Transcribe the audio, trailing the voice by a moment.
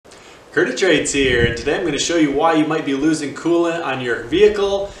Curtis Trades here, and today I'm going to show you why you might be losing coolant on your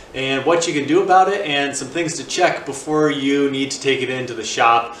vehicle and what you can do about it and some things to check before you need to take it into the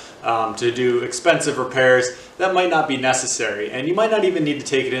shop to do expensive repairs that might not be necessary. And you might not even need to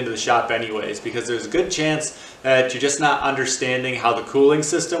take it into the shop anyways, because there's a good chance that you're just not understanding how the cooling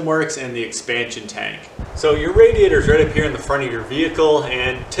system works in the expansion tank. So your radiator is right up here in the front of your vehicle,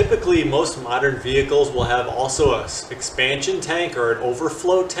 and typically most modern vehicles will have also an expansion tank or an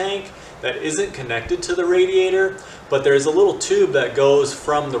overflow tank that isn't connected to the radiator, but there's a little tube that goes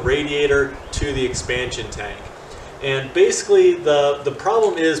from the radiator to the expansion tank. And basically the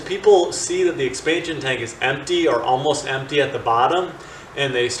problem is people see that the expansion tank is empty or almost empty at the bottom,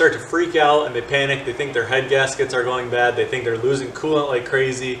 and they start to freak out and they panic. They think their head gaskets are going bad, they think they're losing coolant like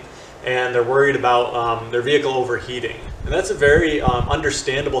crazy, and they're worried about their vehicle overheating. And that's a very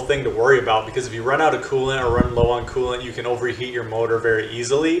understandable thing to worry about, because if you run out of coolant or run low on coolant, you can overheat your motor very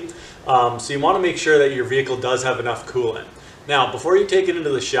easily. So you want to make sure that your vehicle does have enough coolant. Now, before you take it into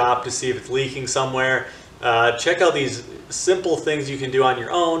the shop to see if it's leaking somewhere, check out these simple things you can do on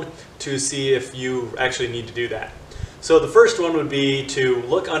your own to see if you actually need to do that. So the first one would be to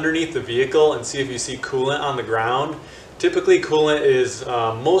look underneath the vehicle and see if you see coolant on the ground. Typically coolant is,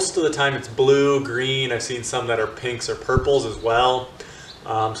 most of the time it's blue, green. I've seen some that are pinks or purples as well.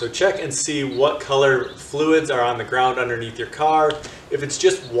 So check and see what color fluids are on the ground underneath your car. If it's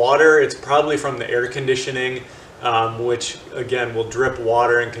just water, it's probably from the air conditioning, which again will drip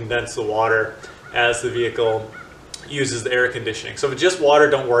water and condense the water as the vehicle uses the air conditioning. So if it's just water,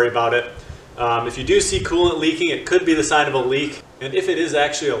 don't worry about it. If you do see coolant leaking, it could be the sign of a leak. And if it is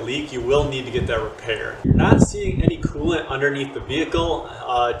actually a leak, you will need to get that repaired. If you're not seeing any coolant underneath the vehicle,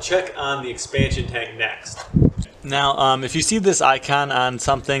 check on the expansion tank next. Now, if you see this icon on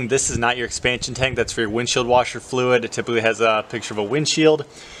something, this is not your expansion tank. That's for your windshield washer fluid. It typically has a picture of a windshield.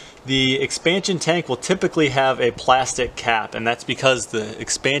 The expansion tank will typically have a plastic cap, and that's because the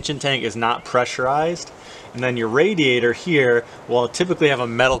expansion tank is not pressurized. And then your radiator here will typically have a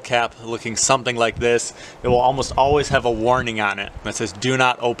metal cap looking something like this. It will almost always have a warning on it that says do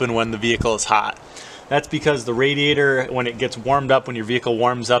not open when the vehicle is hot. That's because the radiator, when it gets warmed up, when your vehicle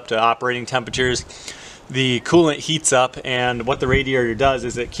warms up to operating temperatures, the coolant heats up, and what the radiator does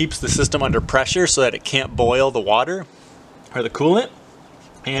is it keeps the system under pressure so that it can't boil the water or the coolant.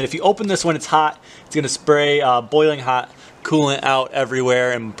 And if you open this when it's hot, it's going to spray boiling hot coolant out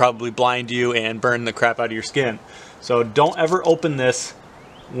everywhere and probably blind you and burn the crap out of your skin. So don't ever open this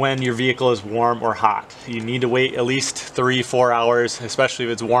when your vehicle is warm or hot. You need to wait at least 3-4 hours, especially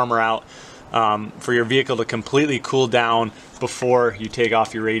if it's warmer out, for your vehicle to completely cool down before you take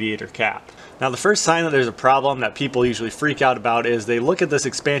off your radiator cap. Now, the first sign that there's a problem that people usually freak out about is they look at this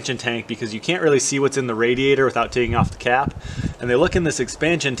expansion tank, because you can't really see what's in the radiator without taking off the cap. And they look in this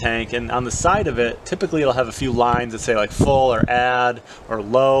expansion tank, and on the side of it, typically it'll have a few lines that say like full or add or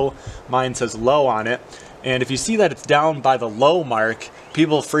low. Mine says low on it. And if you see that it's down by the low mark,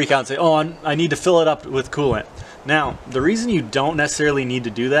 people freak out and say, oh, I need to fill it up with coolant. Now, the reason you don't necessarily need to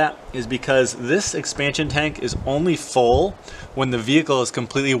do that is because this expansion tank is only full when the vehicle is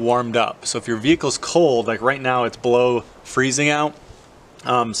completely warmed up. So if your vehicle's cold, like right now it's below freezing out,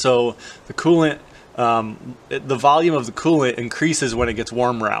 so the coolant, the volume of the coolant increases when it gets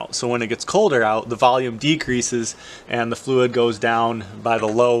warmer out. So when it gets colder out, the volume decreases and the fluid goes down by the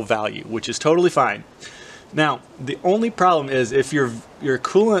low value, which is totally fine. Now, the only problem is if your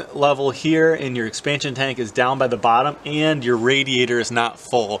coolant level here in your expansion tank is down by the bottom and your radiator is not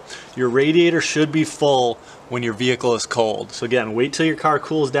full. Your radiator should be full when your vehicle is cold. So again, wait till your car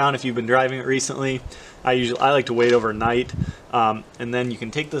cools down if you've been driving it recently. I like to wait overnight, and then you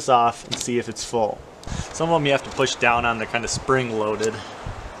can take this off and see if it's full. Some of them you have to push down on, they're kind of spring loaded.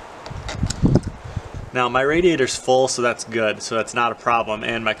 Now, my radiator's full, so that's good, so that's not a problem.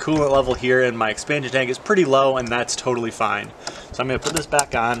 And my coolant level here in my expansion tank is pretty low, and that's totally fine. So I'm going to put this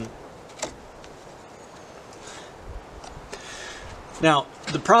back on. Now,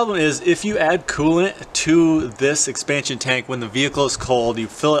 the problem is if you add coolant to this expansion tank when the vehicle is cold, you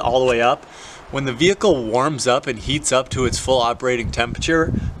fill it all the way up. When the vehicle warms up and heats up to its full operating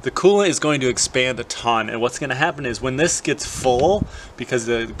temperature, the coolant is going to expand a ton. And what's going to happen is when this gets full, because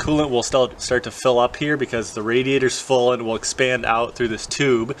the coolant will start to fill up here because the radiator's full and will expand out through this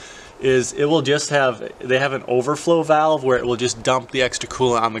tube, is it will just have, they have an overflow valve where it will just dump the extra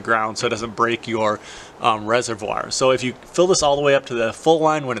coolant on the ground so it doesn't break your reservoir. So if you fill this all the way up to the full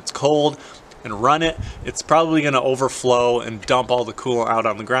line when it's cold, and run it, it's probably going to overflow and dump all the coolant out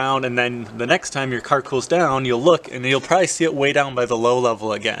on the ground, and then the next time your car cools down, you'll look and you'll probably see it way down by the low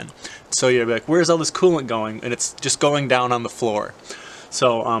level again. So you're like, where's all this coolant going? And it's just going down on the floor.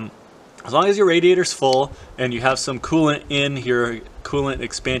 So As long as your radiator's full and you have some coolant in your coolant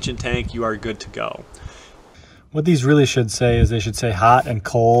expansion tank, you are good to go. What these really should say is they should say hot and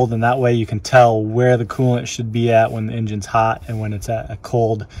cold, and that way you can tell where the coolant should be at when the engine's hot and when it's at a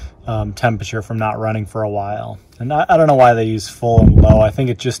cold temperature from not running for a while. And I don't know why they use full and low. I think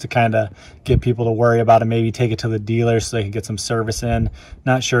it's just to kind of get people to worry about it, maybe take it to the dealer so they can get some service in.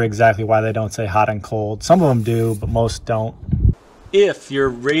 Not sure exactly why they don't say hot and cold. Some of them do, but most don't. If your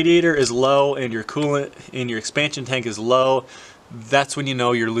radiator is low and your coolant in your expansion tank is low, that's when you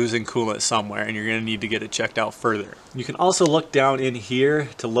know you're losing coolant somewhere and you're going to need to get it checked out further. You can also look down in here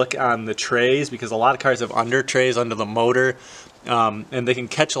to look on the trays, because a lot of cars have under trays under the motor, and they can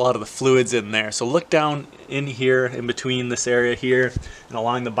catch a lot of the fluids in there. So look down in here, in between this area here and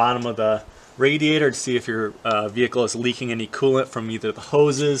along the bottom of the radiator to see if your vehicle is leaking any coolant from either the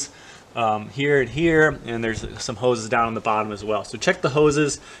hoses here and here, and there's some hoses down on the bottom as well. So check the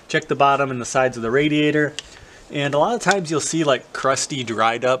hoses, check the bottom and the sides of the radiator. And a lot of times you'll see like crusty,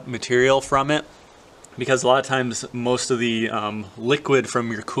 dried up material from it, because a lot of times most of the liquid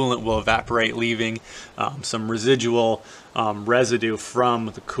from your coolant will evaporate, leaving some residual residue from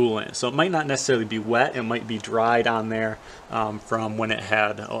the coolant. So it might not necessarily be wet, it might be dried on there from when it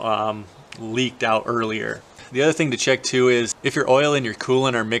had leaked out earlier. The other thing to check too is if your oil and your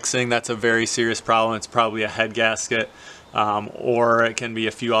coolant are mixing, that's a very serious problem. It's probably a head gasket. Or it can be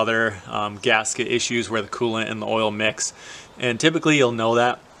a few other gasket issues where the coolant and the oil mix. And typically you'll know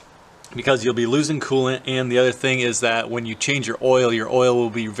that because you'll be losing coolant, and the other thing is that when you change your oil will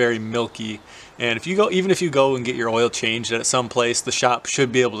be very milky. And if you go, even if you go and get your oil changed at some place, the shop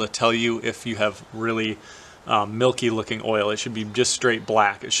should be able to tell you if you have really milky looking oil. It should be just straight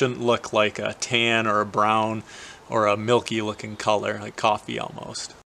black. It shouldn't look like a tan or a brown or a milky looking color, like coffee almost.